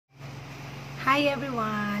Hi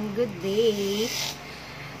everyone, good day.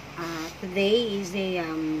 Today is a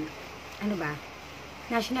ano ba?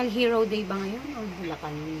 National Hero Day ba ngayon o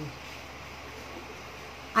Bulacan?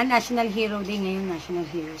 National Hero Day ngayon, National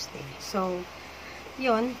Heroes Day. So,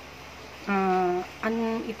 'yun. Ang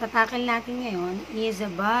itatakil natin ngayon is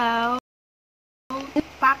about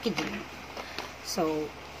packaging. So,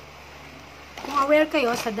 kung aware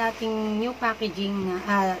kayo sa dating new packaging,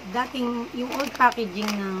 dating yung old packaging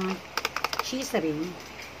ng Cheesering,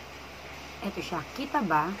 eto siya. Kita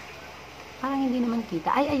ba? Parang hindi naman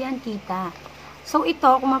kita. Ay, ayan, kita. So, ito,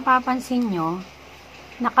 kung mapapansin nyo,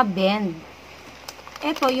 naka-bend.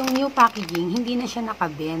 Ito, yung new packaging, hindi na siya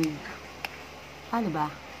naka-bend. Ano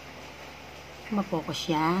ba?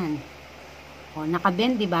 Mapokus yan. O,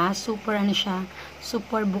 naka-bend, diba? Super, ano siya?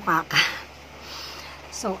 Super bukaka.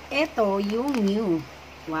 So, ito, yung new.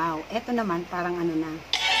 Wow. Ito naman, parang ano na.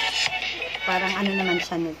 Parang ano naman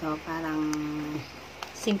siya nito, parang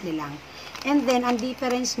simple lang. And then, ang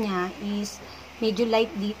difference niya is medyo light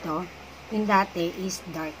dito. Yung dati is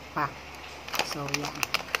dark pa. So, yan.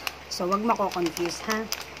 So, wag mako-confuse, ha?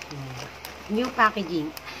 New packaging.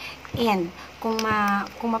 And, kung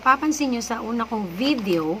mapapansin nyo sa una kong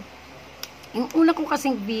video, yung una ko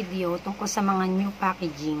kasing video tungkol sa mga new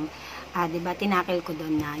packaging, diba, tinakil ko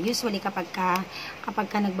doon na usually kapag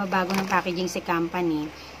ka nagbabago ng packaging si company,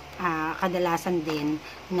 kadalasan din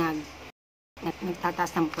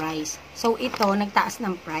nagtataas ng price. So, ito, nagtaas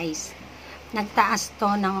ng price. Nagtaas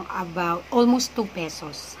to ng about almost 2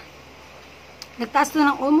 pesos. Nagtaas to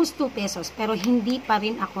ng almost 2 pesos, pero hindi pa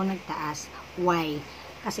rin ako nagtaas. Why?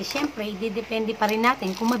 Kasi, syempre, didepende pa rin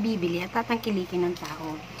natin kung mabibili at tatangkilikin ng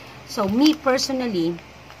tao. So, me personally,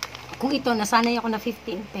 kung ito, nasanay ako na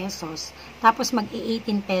 15 pesos, tapos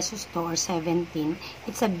mag-18 pesos to or 17,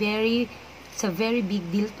 it's a very big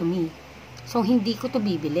deal to me. So, hindi ko to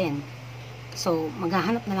bibilin. So,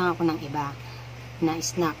 maghahanap na lang ako ng iba na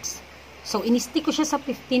snacks. So, inistick ko siya sa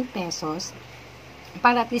 15 pesos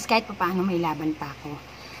para at least kahit paano may laban pa ako.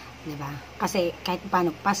 Diba? Kasi kahit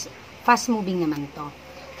paano, fast moving naman to.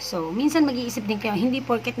 So, minsan mag-iisip din kayo, hindi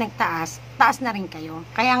porket nagtaas, taas na rin kayo.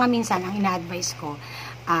 Kaya nga minsan, ang ina-advise ko,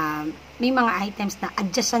 may mga items na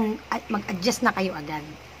mag-adjust na kayo agad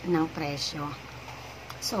ng presyo.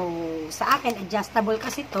 So, sa akin, adjustable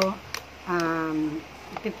kasi to,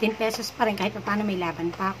 15 pesos pa rin, kahit paano may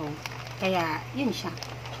laban pa ako. Kaya, yun siya.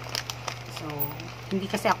 So, hindi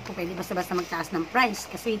kasi ako pwede basta-basta magtaas ng price.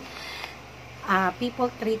 Kasi,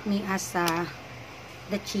 people treat me as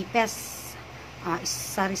the cheapest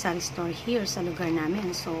sari-sari store here sa lugar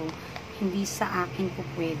namin. So, hindi sa akin po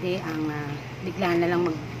pwede ang bigla na lang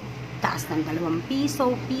magtaas ng 2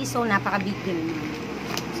 piso, napaka-big deal naman.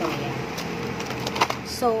 So, yeah.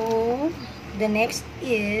 So, the next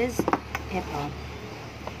is, eto.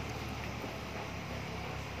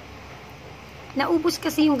 Naubos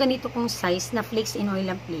kasi yung ganito kong size na flakes in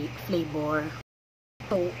oil and flavor.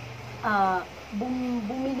 So,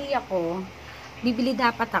 bibili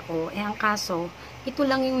dapat ako, ang kaso, ito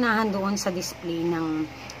lang yung nahandoon sa display ng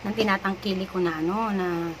tinatangkili ko na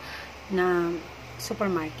na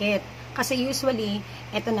supermarket. Kasi usually,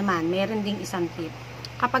 eto naman, meron ding isang tip.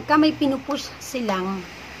 Kapag ka may pinupush silang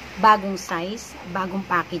bagong size, bagong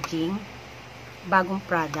packaging, bagong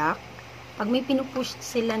product, pag may pinupush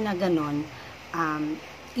sila na ganon,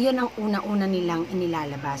 yun ang una-una nilang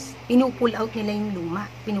inilalabas. Pinupull out nila yung luma,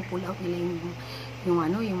 pinupull out nila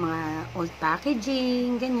yung mga old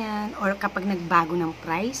packaging, ganyan, or kapag nagbago ng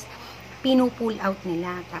price, pinupull out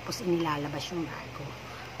nila, tapos inilalabas yung bago.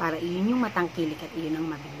 Para iyon yung matangkilik at iyon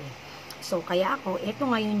ang mabili. So, kaya ako, ito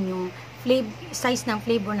ngayon yung size ng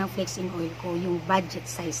flavor ng flakes in oil ko, yung budget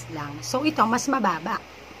size lang. So, ito, mas mababa.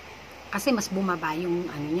 Kasi mas bumaba yung,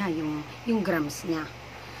 yung grams niya.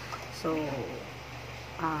 So,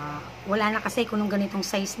 wala na kasi kung ganitong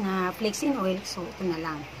size na flakes in oil, so, ito na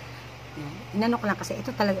lang. Inano ko lang kasi,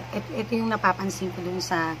 ito talaga, ito yung napapansin ko dun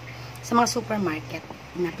sa mga supermarket,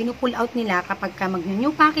 na pinupull out nila kapag ka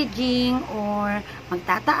mag-new packaging, or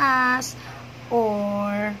magtataas,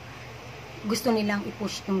 or gusto nilang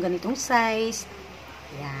i-push yung ganitong size.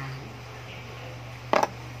 Yan.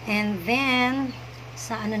 And then,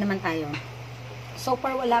 sa ano naman tayo? So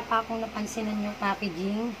far, wala pa akong napansin ng new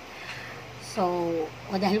packaging. So,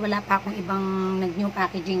 dahil wala pa akong ibang nag-new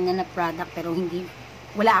packaging na product, pero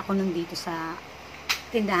wala ako nun dito sa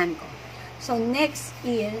tindahan ko. So, next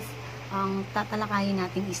is, ang tatalakayin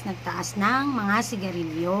natin is nagtaas ng mga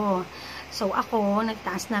sigarilyo. So, ako,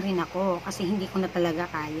 nagtaas na rin ako kasi hindi ko na talaga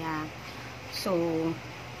kaya. So,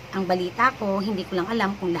 ang balita ko, hindi ko lang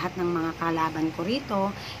alam kung lahat ng mga kalaban ko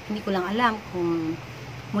rito, hindi ko lang alam kung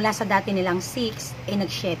mula sa dati nilang 6,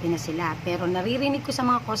 nag-7 na sila. Pero naririnig ko sa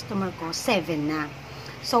mga customer ko, 7 na.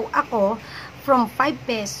 So, ako, from 5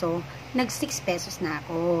 peso, nag-6 pesos na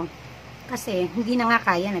ako. Kasi, hindi na nga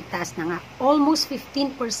kaya, nagtaas na nga. Almost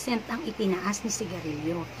 15% ang itinaas ni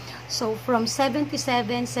sigarilyo. So, from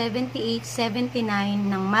 77, 78, 79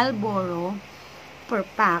 ng Marlboro per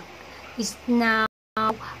pack is now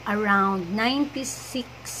around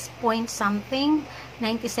 96 point something,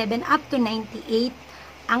 97 up to 98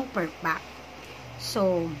 ang per pack.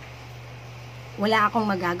 So, wala akong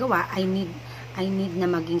magagawa. I need na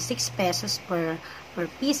maging 6 pesos per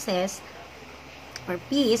piece.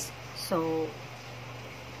 So,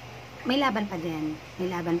 may laban pa din.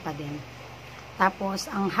 Tapos,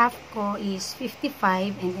 ang half ko is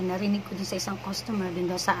 55, and then narinig ko din sa isang customer din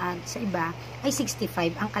daw sa iba, ay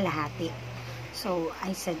 65 ang kalahati. So,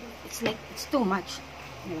 I said, it's too much.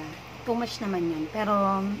 Diba? Too much naman yun. Pero,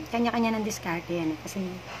 kanya-kanya ng diskarte yan. Kasi,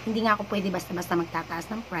 hindi nga ako pwede basta-basta magtataas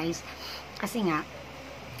ng price. Kasi nga,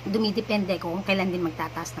 dumidepende ko kung kailan din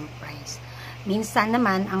magtataas ng price. Minsan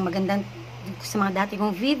naman, ang magandang sa mga dati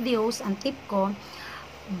kong videos, ang tip ko,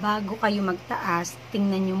 bago kayo magtaas,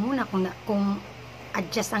 tingnan nyo muna kung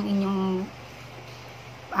adjust ang inyong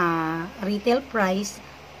retail price.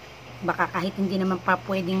 Baka kahit hindi naman pa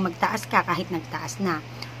pwedeng magtaas ka kahit nagtaas na.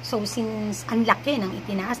 So, since ang laki ng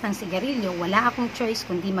itinaas ng sigarilyo, wala akong choice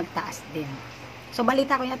kundi magtaas din. So,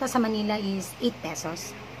 balita ko yata sa Manila is 8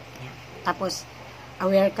 pesos. Yeah. Tapos,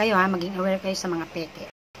 aware kayo maging aware kayo sa mga peke.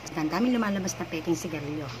 Ang daming lumalabas na peking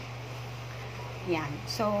sigarilyo. Yan.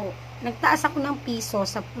 So, nagtaas ako ng piso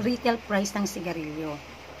sa retail price ng sigarilyo.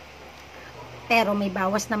 Pero may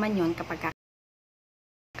bawas naman yon kapag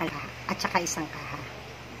kalaha at saka isang kaha.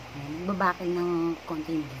 Babakil ng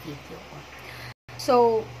konti yung video ko.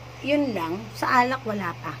 So, yun lang. Sa alak, wala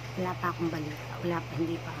pa akong balita.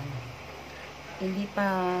 Hindi pa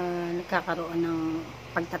nagkakaroon ng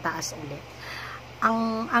pagtataas ulit.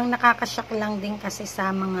 Ang nakakashock lang din kasi sa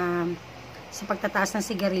pagtataas ng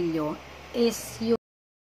sigarilyo is yung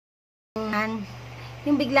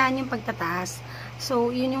biglaan yung pagtataas. So,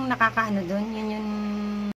 yun yung nakakaano dun, yun yung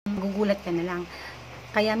gugulat ka na lang.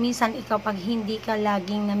 Kaya minsan ikaw pag hindi ka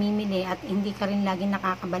laging namimili at hindi ka rin laging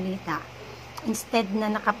nakakabalita, instead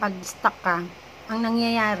na nakapag-stock ka, ang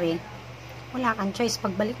nangyayari, wala kang choice.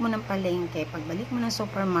 Pagbalik mo ng palengke, pagbalik mo ng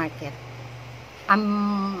supermarket,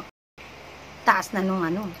 taas na nung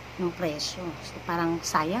presyo. So, parang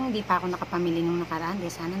sayang, di pa ako nakapamili nung nakaraan,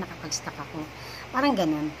 sana nakapag-stock ako. Parang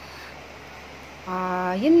ganun.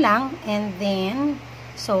 Yun lang. And then,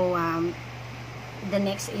 so, the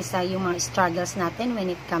next is yung mga struggles natin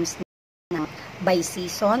when it comes na by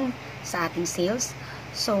season sa ating sales.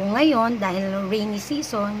 So, ngayon, dahil rainy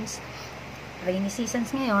seasons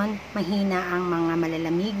ngayon, mahina ang mga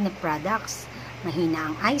malalamig na products, mahina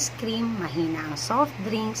ang ice cream, mahina ang soft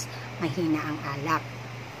drinks, mahina ang alak.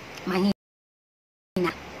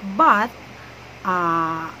 Mahina. But,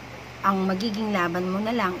 ang magiging laban mo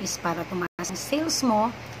na lang is para tumaas ang sales mo,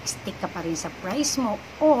 stick ka pa rin sa price mo,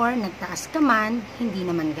 or nagtaas ka man, hindi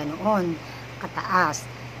naman ganoon kataas.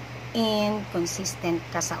 And consistent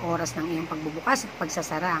ka sa oras ng iyong pagbubukas at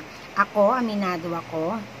pagsasara. Ako, aminado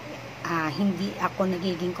ako, hindi ako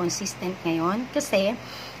nagiging consistent ngayon kasi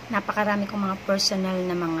napakarami kong mga personal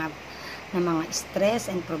na mga stress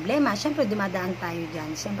and problema. Siyempre, dumadaan tayo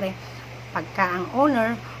dyan. Siyempre, pagka ang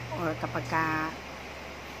owner or kapag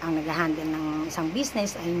ang nag-handle ng isang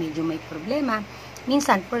business ay medyo may problema,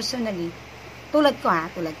 minsan, personally, tulad ko.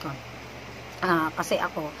 Kasi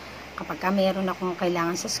ako, kapag meron akong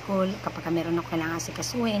kailangan sa school, kapag meron akong kailangan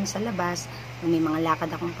sikasuhin sa labas, may mga lakad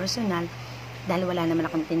akong personal, dahil wala naman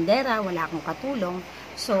akong tindera, wala akong katulong,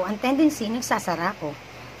 so, ang tendency, nagsasara ko.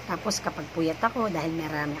 Tapos, kapag puyat ako, dahil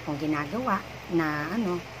marami akong ginagawa,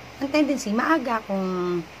 ang tendency, maaga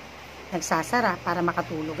akong nagsasara para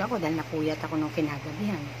makatulog ako dahil napuyat ako nung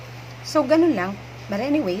kinagabihan. So, ganun lang. But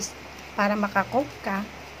anyways, para makakope ka,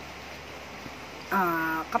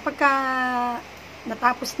 kapag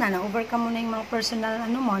natapos na-overcome mo na yung mga personal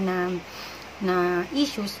na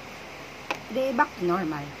issues, back to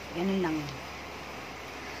normal. Ganun lang.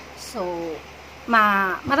 So,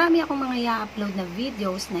 marami akong mga i-upload na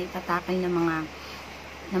videos na itatakal ng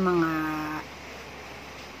mga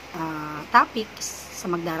topics sa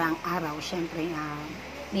magdaraang araw. Syempre,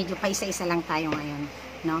 medyo pa isa-isa lang tayo ngayon,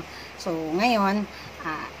 no? So, ngayon,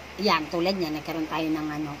 yan, tulad niya, nagkaroon tayo ng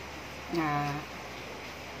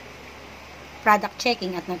product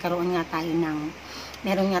checking at nagkaroon nga tayo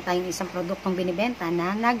meron nga tayong isang produktong binibenta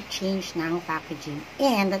na nag-change ng packaging.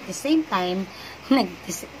 And at the same time,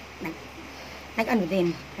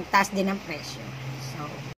 nagtaas din ang presyo. So,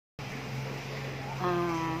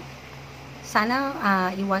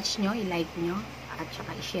 sana i-watch nyo, i-like nyo, at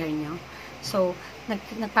saka i-share nyo. So,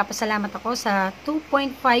 nagpapasalamat ako sa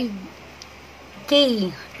 2.5k,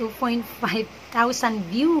 2,500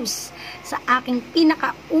 views sa aking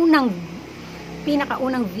pinakaunang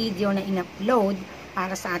video na in-upload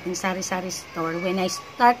para sa ating sari-sari store when I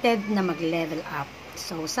started na mag-level up.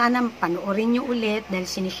 So, sana panoorin nyo ulit dahil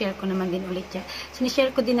sinishare ko naman din ulit yan.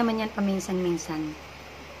 Sinishare ko din naman yan paminsan-minsan.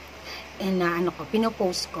 And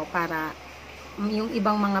pinopost ko para yung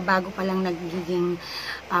ibang mga bago pa lang nagiging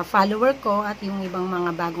follower ko at yung ibang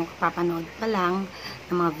mga bagong kapapanood pa lang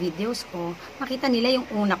ng mga videos ko, makita nila yung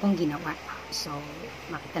una kong ginawa. So,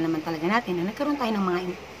 makita naman talaga natin na nagkaroon tayo ng mga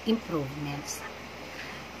improvements.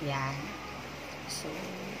 Yan. So,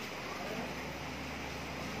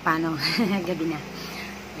 paano? Gabi na.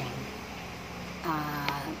 Yan.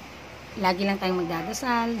 Lagi lang tayong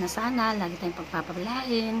magdadasal na sana, lagi tayong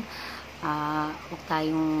pagpapabalain. Huwag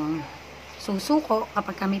tayong susuko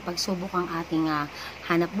kapag kami pagsubok ang ating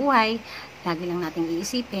hanap buhay. Lagi lang nating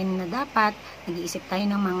iisipin na dapat nag-iisip tayo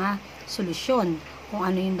ng mga solusyon kung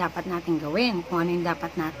ano yung dapat nating gawin, kung ano yung dapat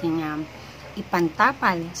nating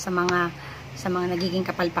ipantapal sa mga nagiging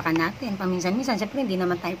kapalpakan natin. Paminsan-minsan, siyempre hindi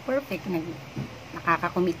naman tayo perfect.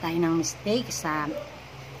 Nakakakumit tayo ng mistake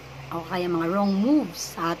o kaya mga wrong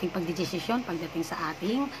moves sa ating pagdedesisyon pagdating sa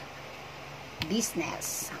ating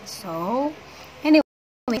business. So, anyway,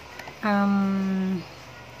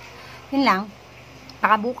 yun lang.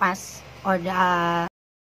 Baka bukas or the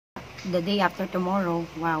day after tomorrow,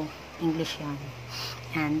 wow, English yan.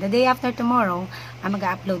 And the day after tomorrow,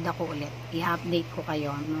 mag-upload ako ulit. I-update ko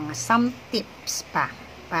kayo mga some tips pa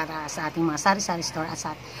para sa ating mga sari-sari store at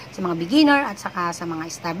sa mga beginner at saka sa mga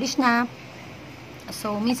established na.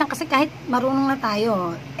 So, minsan kasi kahit marunong na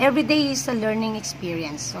tayo, everyday is a learning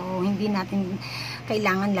experience. So, hindi natin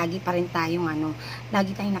kailangan lagi pa rin tayong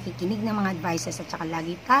lagi tayong nakikinig ng mga advices at saka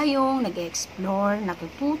lagi tayong nag-explore,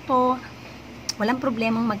 natututo. Walang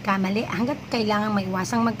problemang magkamali. Hanggat kailangan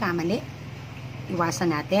maiwasang magkamali,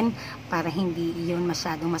 iwasan natin para hindi iyon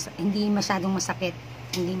hindi masyadong masakit,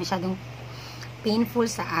 hindi masyadong painful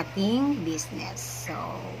sa ating business. So,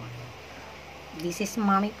 this is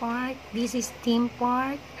Mommy part, this is Team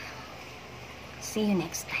part. See you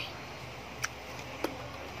next time.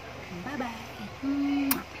 Bye-bye.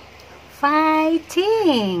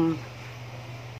 Fighting!